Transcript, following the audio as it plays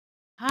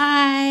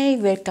Hi,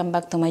 welcome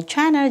back to my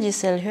channel,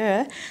 Jhaycell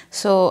here.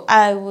 So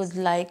I would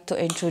like to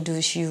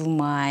introduce you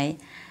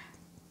my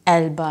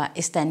Elba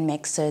stand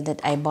mixer that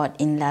I bought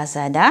in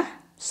Lazada.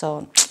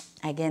 So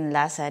again,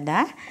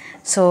 Lazada.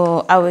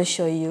 So I will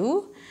show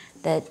you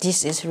that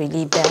this is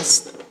really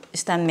best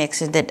stand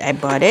mixer that I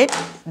bought it.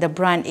 The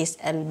brand is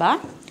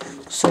Elba.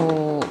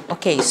 So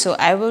okay, so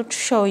I will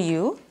show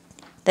you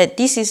that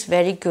this is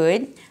very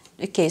good.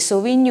 Okay,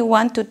 so when you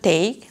want to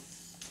take,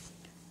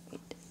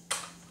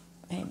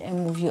 and I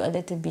move you a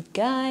little bit,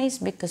 guys,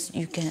 because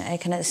I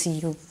cannot see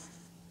you.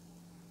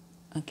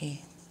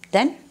 Okay,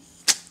 done.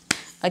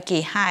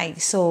 Okay, hi.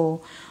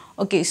 So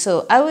okay,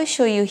 so I will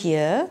show you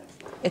here.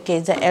 Okay,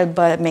 the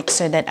Elba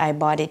mixer that I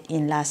bought it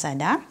in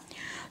Lazada.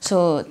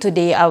 So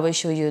today I will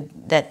show you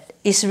that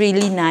it's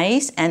really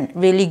nice and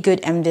really good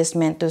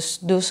investment to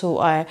those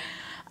who are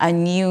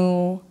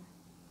new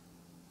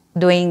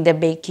doing the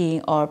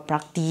baking or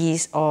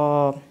practice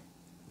or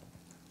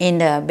in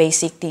the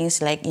basic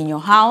things like in your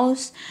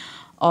house,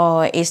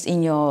 or it's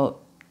in your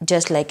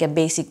just like a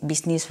basic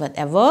business,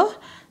 whatever.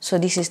 So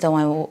this is the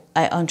one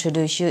I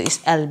introduce you,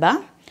 is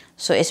Elba.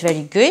 So it's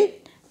very good.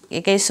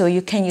 Okay, so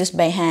you can use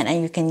by hand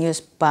and you can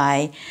use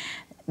by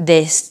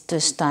this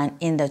to stand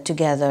in the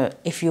together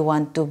if you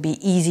want to be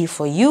easy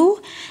for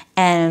you.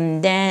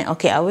 And then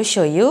okay, I will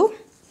show you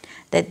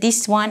that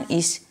this one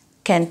is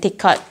can take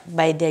out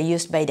by the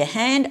used by the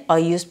hand or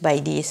used by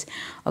this.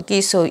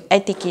 Okay, so I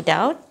take it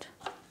out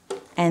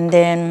and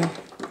then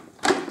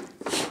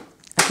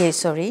okay,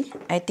 sorry,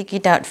 I take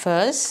it out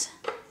first.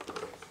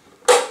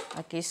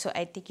 Okay, so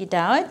I take it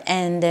out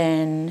and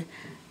then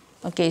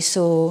okay,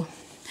 so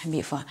a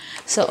bit far.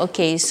 So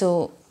okay,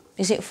 so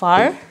is it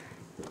far?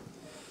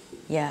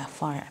 Yeah,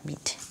 far a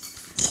bit.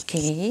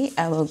 Okay,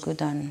 I will go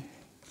down,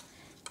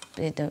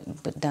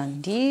 put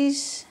down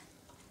this,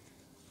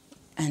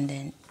 and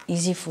then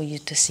easy for you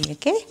to see.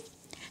 Okay,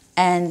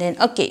 and then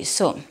okay,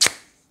 so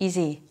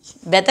easy,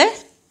 better.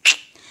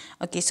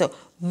 Okay, so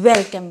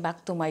welcome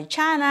back to my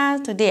channel.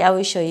 Today I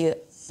will show you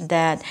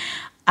that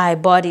I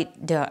bought it,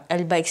 the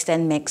Elba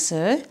stand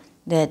mixer,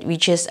 that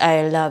which is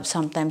I love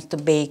sometimes to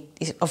bake.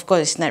 Of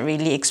course, it's not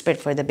really expert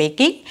for the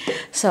baking,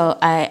 so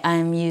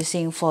I'm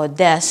using for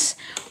this,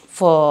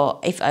 for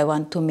if I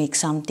want to make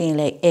something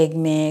like egg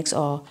mix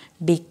or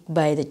bake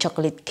by the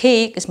chocolate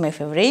cake is my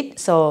favorite.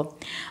 So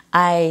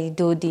I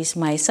do this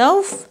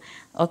myself.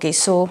 Okay,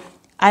 so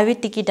I will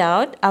take it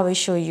out. I will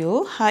show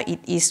you how it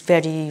is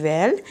very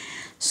well.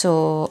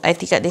 So I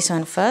take out this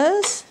one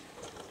first.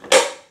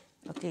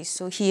 Okay,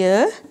 so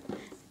here,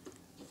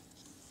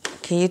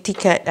 okay, you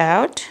take it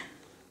out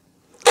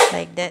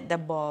like that, the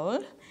ball.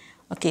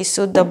 Okay,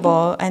 so the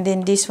ball, and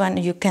then this one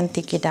you can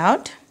take it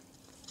out.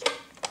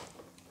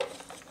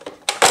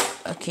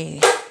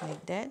 Okay,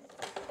 like that.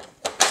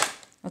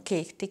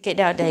 Okay, take it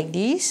out like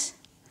this.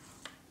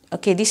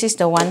 Okay, this is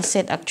the one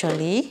set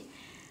actually.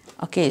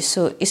 Okay,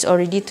 so it's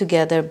already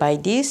together by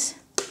this.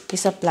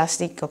 It's a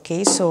plastic.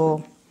 Okay,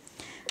 so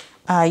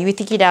you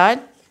take it out.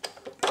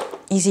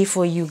 Easy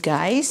for you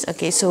guys.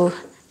 Okay, so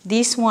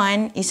this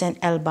one is an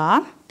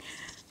Elba.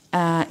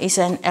 It's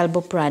an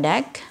Elba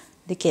product.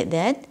 Look at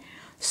that.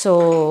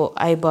 So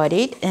I bought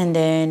it, and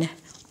then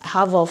I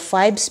have a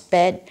 5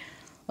 speed.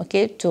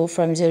 Okay, to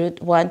from 0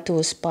 to 1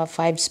 to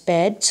 5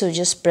 speed. So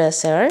just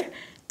press her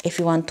if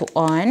you want to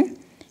on,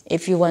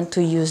 if you want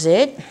to use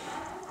it,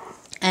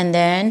 and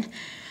then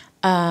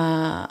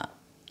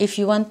if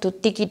you want to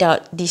take it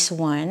out, this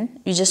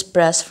one you just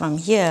press from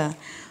here.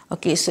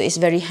 Okay, so it's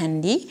very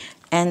handy,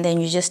 and then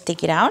you just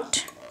take it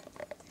out.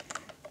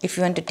 If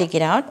you want to take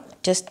it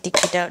out, just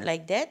take it out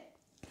like that.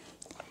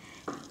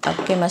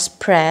 Okay,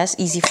 must press,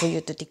 easy for you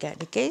to take out.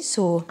 Okay,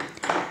 so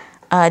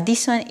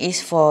this one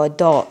is for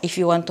dough. If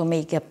you want to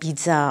make a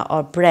pizza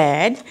or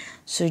bread,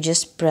 so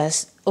just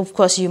press. Of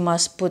course, you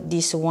must put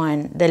this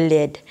one, the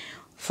lid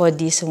for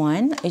this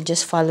one. You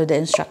just follow the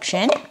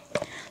instruction.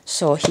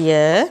 So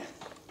here,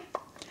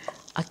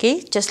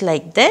 okay, just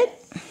like that,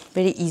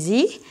 very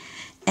easy.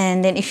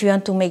 And then if you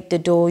want to make the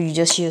dough, you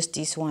just use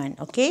this one.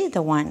 Okay,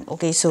 the one.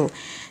 Okay, so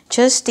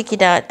just take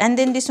it out, and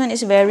then this one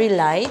is very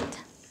light.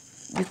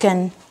 You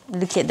can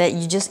look at that.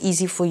 You just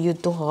easy for you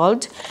to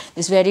hold.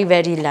 It's very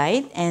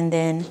light, and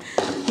then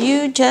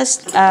you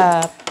just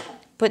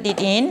put it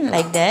in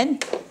like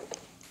that.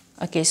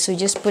 Okay, so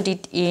just put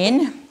it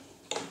in.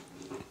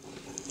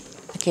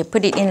 Okay,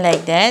 put it in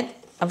like that.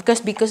 Of course,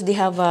 because they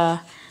have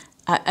a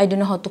I don't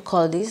know how to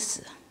call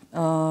this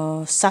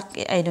suck.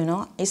 I don't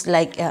know. It's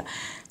like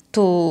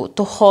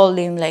to hold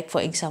him, like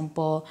for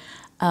example,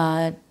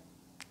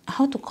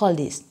 how to call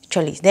this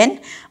actually.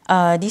 Then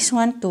this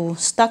one to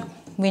stuck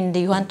when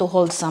you want to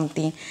hold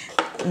something.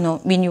 No,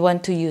 when you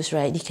want to use,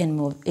 right, you can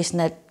move. It's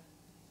not,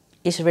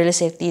 it's really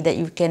safety that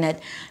you cannot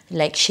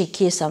like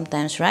shake it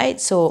sometimes, right?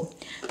 So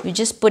you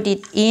just put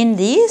it in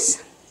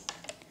this.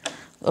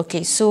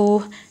 Okay,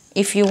 so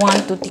if you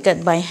want to take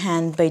it by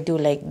hand, by do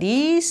like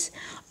this,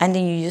 and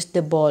then you use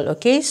the ball.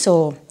 Okay,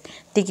 so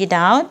take it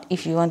out.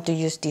 If you want to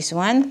use this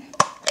one,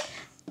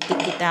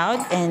 take it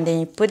out, and then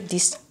you put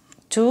this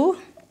two.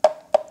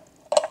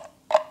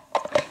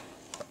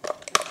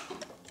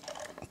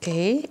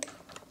 Okay,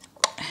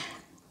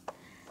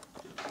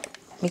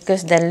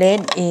 because the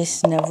lid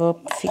is never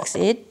fix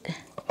it.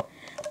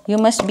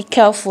 You must be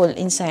careful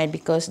inside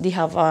because they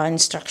have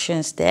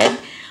instructions there,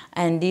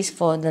 and this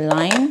for the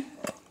line.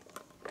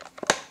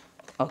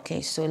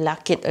 Okay, so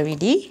lock it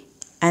already,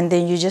 and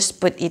then you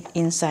just put it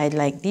inside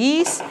like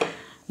this.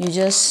 You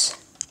just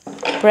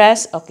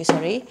press, okay,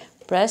 sorry,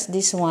 press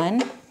this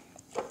one.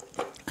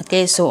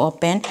 Okay, so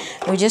open.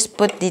 We just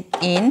put it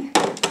in.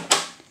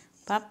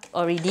 Pop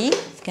already,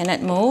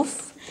 cannot move.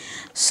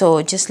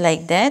 So just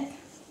like that.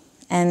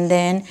 And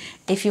then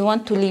if you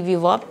want to leave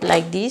it up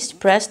like this,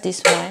 press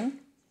this one.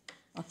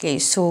 Okay,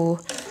 so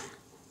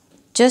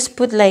just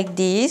put like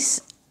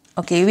this.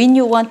 Okay, when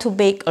you want to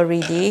bake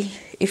already,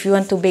 if you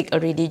want to bake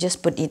already,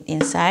 just put it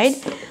inside.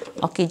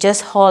 Okay,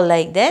 just hold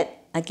like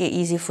that. Okay,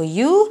 easy for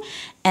you.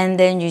 And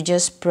then you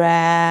just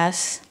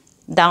press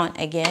down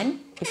again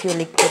if you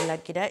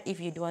like it, if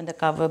you don't want the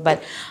cover.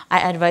 But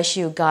I advise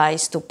you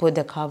guys to put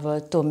the cover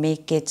to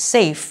make it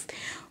safe.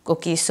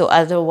 Okay, so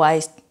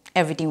otherwise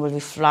everything will be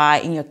fly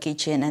in your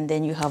kitchen, and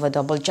then you have a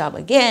double job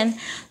again,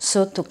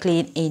 so to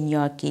clean in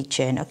your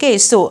kitchen. Okay,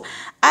 so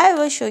I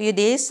will show you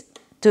this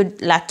to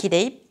lock it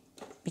up,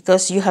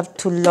 because you have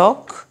to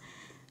lock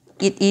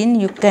it in.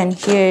 You can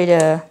hear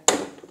the,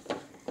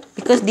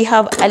 because they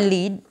have a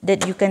lid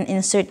that you can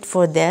insert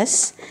for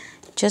this.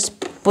 Just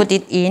put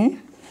it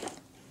in.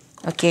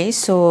 Okay,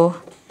 so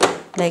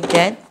like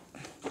that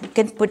you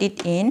can put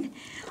it in.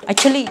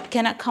 Actually it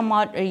cannot come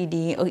out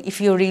already, or if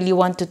you really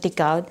want to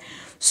take out,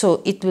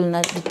 so it will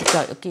not be take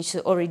out. Okay, so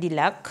already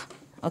lock.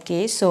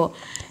 Okay, so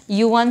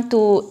you want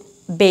to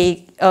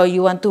bake, or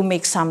you want to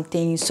make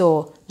something,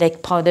 so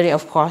like powdery,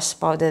 of course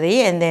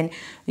powdery, and then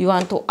you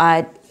want to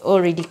add,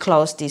 already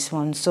close this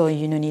one, so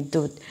you don't need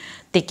to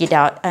take it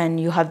out,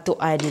 and you have to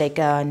add like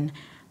a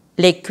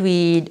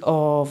liquid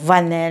or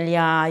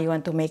vanilla. You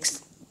want to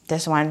mix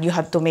this one, you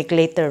have to make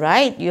later,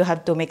 right? You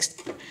have to mix,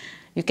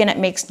 you cannot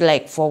mix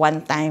like for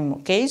one time.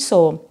 Okay,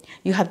 so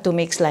you have to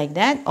mix like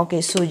that.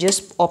 Okay, so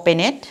just open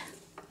it.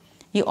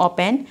 You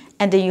open,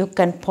 and then you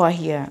can pour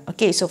here.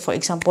 Okay, so for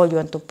example, you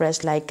want to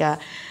press like a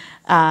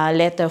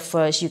letter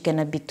first, you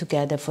cannot be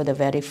together for the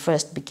very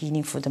first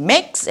beginning for the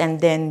mix,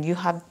 and then you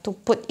have to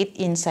put it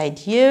inside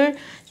here.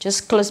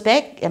 Just close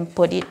back and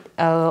put it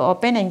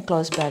open and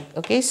close back.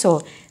 Okay,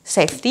 so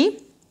safety,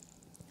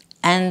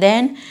 and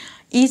then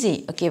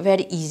easy. Okay,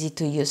 very easy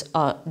to use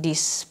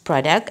this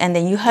product, and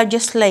then you have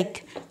just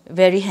like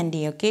very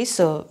handy. Okay,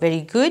 so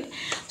very good.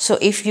 So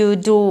if you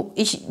do,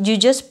 you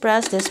just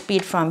press the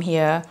speed from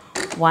here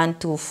 1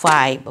 to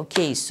 5.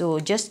 Okay, so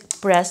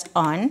just press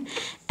on,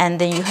 and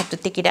then you have to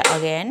take it out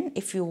again.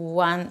 If you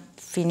want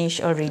finish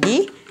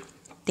already,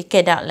 take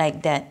it out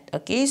like that.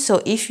 Okay,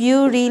 so if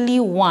you really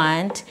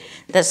want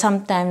that,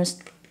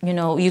 sometimes you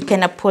know you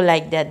cannot pull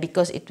like that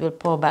because it will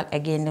pull back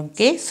again.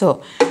 Okay,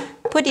 so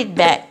put it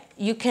back.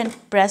 You can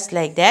press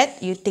like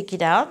that, you take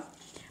it out.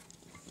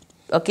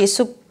 Okay,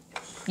 so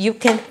you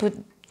can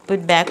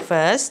put back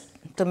first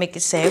to make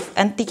it safe,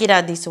 and take it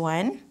out this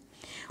one,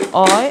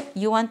 or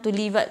you want to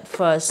leave it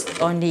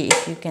first only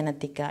if you cannot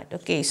take out.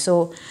 Okay,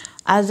 so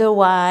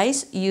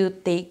otherwise you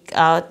take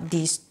out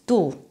these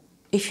two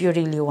if you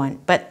really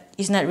want, but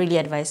it's not really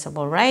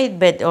advisable, right?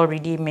 But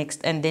already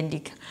mixed, and then you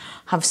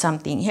have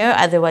something here,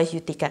 otherwise you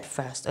take out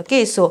first.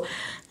 Okay, so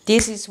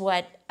this is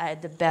what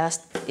the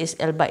best is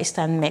Elba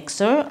stand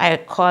mixer. I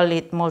call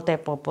it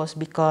multi-purpose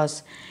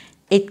because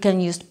it can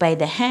use by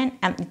the hand,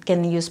 and it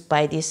can use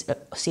by this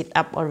sit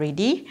up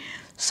already,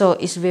 so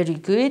it's very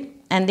good.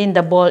 And then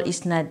the bowl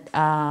is not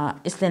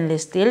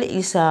stainless steel,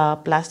 it's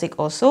plastic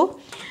also,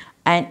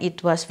 and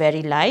it was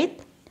very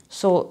light.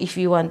 So if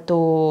you want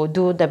to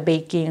do the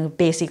baking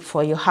basic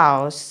for your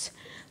house,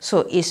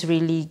 so it's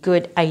really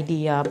good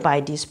idea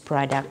buy this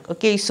product.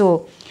 Okay,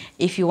 so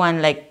if you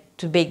want like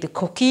to bake the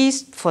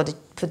cookies for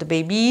the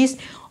babies,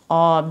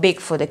 or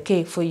bake for the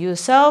cake for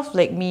yourself,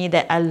 like me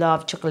that I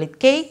love chocolate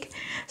cake,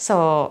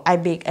 so I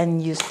bake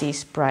and use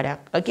this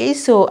product. Okay,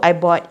 so I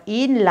bought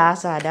in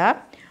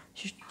Lazada.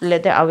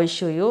 Later I will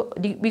show you.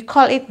 We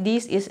call it,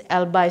 this is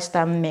Elba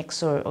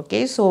Standmixer.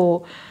 Okay,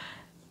 so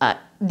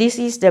this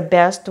is the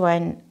best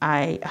one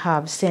I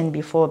have seen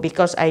before,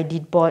 because I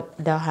did bought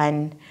the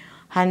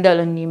handle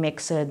only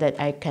mixer that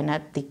I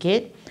cannot take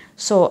it.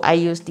 So I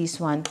use this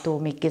one to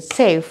make it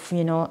safe,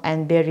 you know,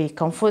 and very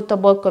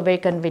comfortable, very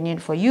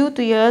convenient for you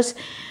to use,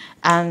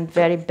 and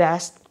very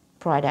best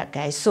product,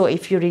 guys. So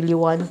if you really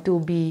want to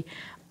be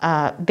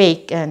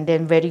bake, and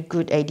then very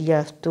good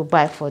idea to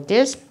buy for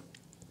this.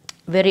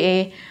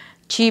 Very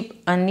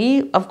cheap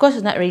only, of course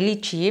it's not really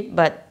cheap,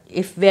 but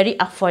if very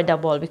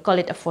affordable, we call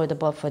it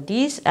affordable for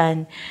this,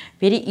 and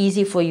very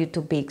easy for you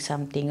to bake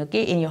something,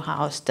 okay, in your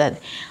house.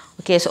 That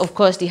okay, so of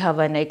course they have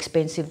an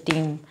expensive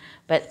thing,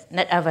 but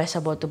not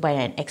advisable to buy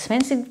an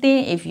expensive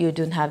thing if you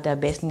don't have the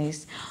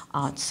business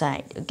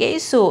outside. Okay,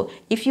 so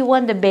if you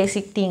want the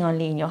basic thing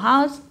only in your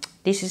house,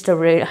 this is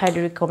the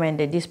highly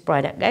recommended this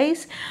product,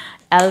 guys.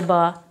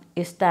 Elba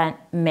stand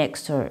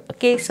mixer.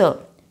 Okay,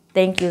 so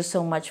Thank you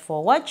so much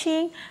for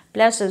watching.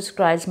 Please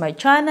subscribe to my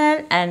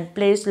channel and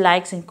please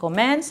likes and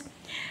comments.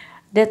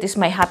 That is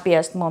my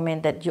happiest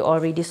moment that you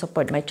already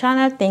support my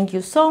channel. Thank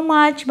you so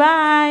much.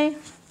 Bye.